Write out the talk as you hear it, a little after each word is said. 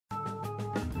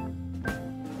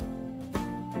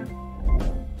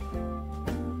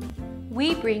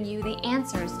we bring you the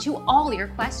answers to all your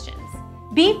questions.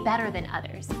 Be better than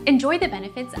others. Enjoy the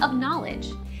benefits of knowledge.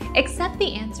 Accept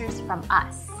the answers from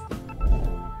us.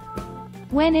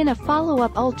 When in a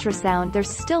follow-up ultrasound there's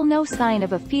still no sign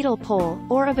of a fetal pole,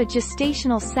 or of a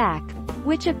gestational sac,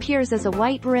 which appears as a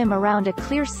white rim around a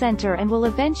clear center and will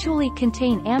eventually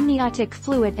contain amniotic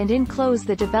fluid and enclose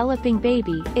the developing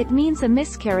baby, it means a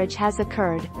miscarriage has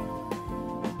occurred.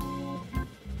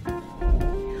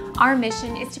 Our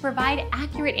mission is to provide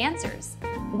accurate answers.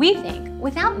 We think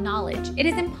without knowledge, it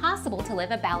is impossible to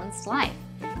live a balanced life.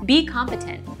 Be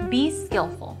competent, be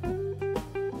skillful.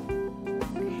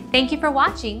 Thank you for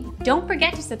watching. Don't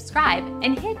forget to subscribe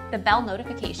and hit the bell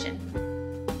notification.